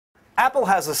Apple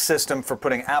has a system for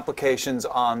putting applications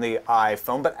on the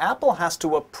iPhone, but Apple has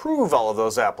to approve all of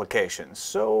those applications.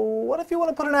 So what if you want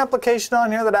to put an application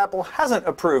on here that Apple hasn't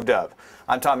approved of?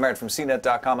 I'm Tom Merritt from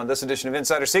CNET.com. On this edition of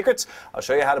Insider Secrets, I'll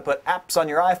show you how to put apps on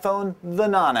your iPhone the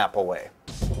non-Apple way.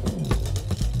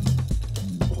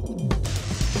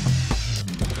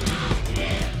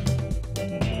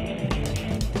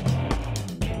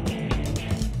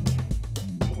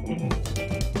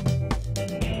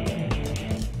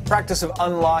 Practice of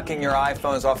unlocking your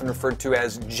iPhone is often referred to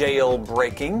as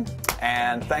jailbreaking.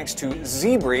 And thanks to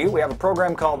Zibri, we have a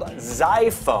program called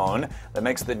ZiPhone that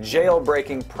makes the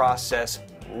jailbreaking process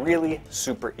really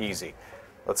super easy.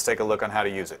 Let's take a look on how to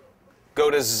use it. Go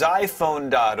to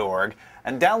ZiPhone.org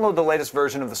and download the latest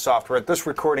version of the software. At this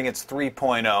recording, it's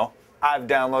 3.0. I've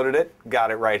downloaded it,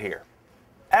 got it right here.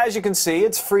 As you can see,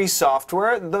 it's free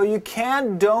software, though you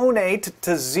can donate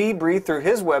to Zibri through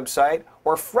his website,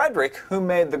 or Frederick, who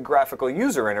made the graphical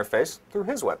user interface, through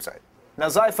his website. Now,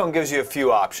 ZiPhone gives you a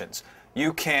few options.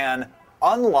 You can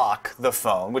unlock the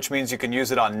phone, which means you can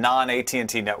use it on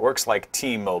non-AT&T networks like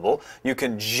T-Mobile. You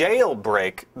can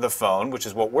jailbreak the phone, which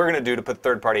is what we're going to do to put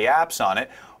third-party apps on it.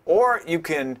 Or you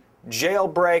can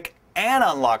jailbreak and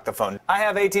unlock the phone. I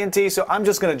have AT&T, so I'm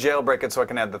just going to jailbreak it so I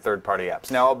can add the third-party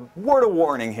apps. Now, a word of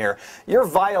warning here. You're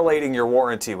violating your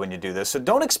warranty when you do this, so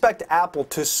don't expect Apple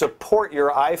to support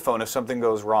your iPhone if something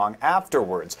goes wrong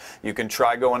afterwards. You can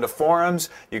try going to forums,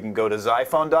 you can go to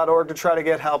ZiPhone.org to try to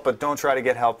get help, but don't try to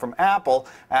get help from Apple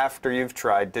after you've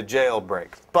tried to jailbreak.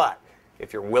 But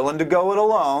if you're willing to go it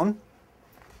alone,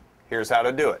 here's how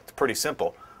to do it. It's pretty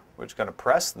simple. We're just going to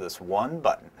press this one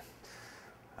button.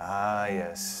 Ah,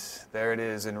 yes. There it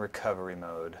is in recovery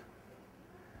mode.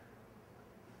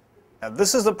 Now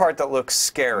this is the part that looks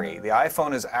scary. The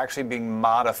iPhone is actually being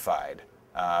modified.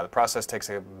 The process takes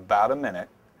about a minute.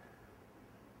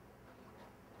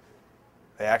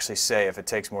 They actually say if it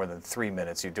takes more than 3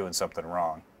 minutes, you're doing something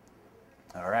wrong.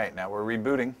 All right, now we're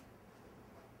rebooting.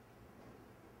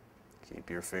 Keep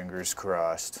your fingers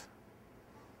crossed.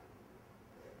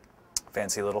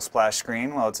 Fancy little splash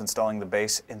screen while it's installing the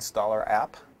base installer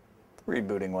app.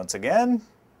 Rebooting once again.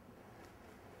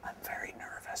 I'm very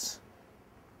nervous.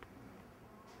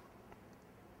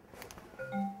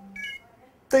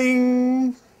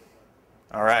 Ding!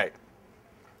 All right.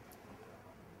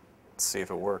 Let's see if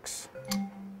it works.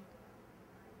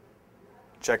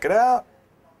 Check it out.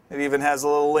 It even has a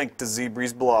little link to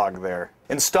Zibri's blog there.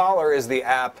 Installer is the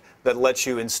app that lets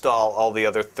you install all the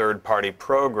other third-party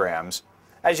programs.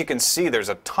 As you can see, there's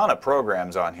a ton of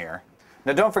programs on here.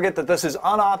 Now don't forget that this is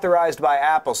unauthorized by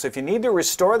Apple, so if you need to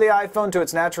restore the iPhone to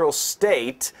its natural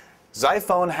state,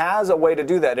 ZiPhone has a way to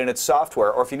do that in its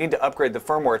software, or if you need to upgrade the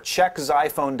firmware, check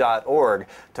ZiPhone.org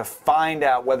to find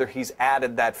out whether he's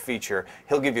added that feature.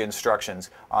 He'll give you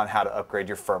instructions on how to upgrade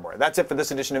your firmware. That's it for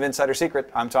this edition of Insider Secret.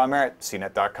 I'm Tom Merritt,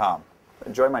 CNET.com.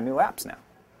 Enjoy my new apps now.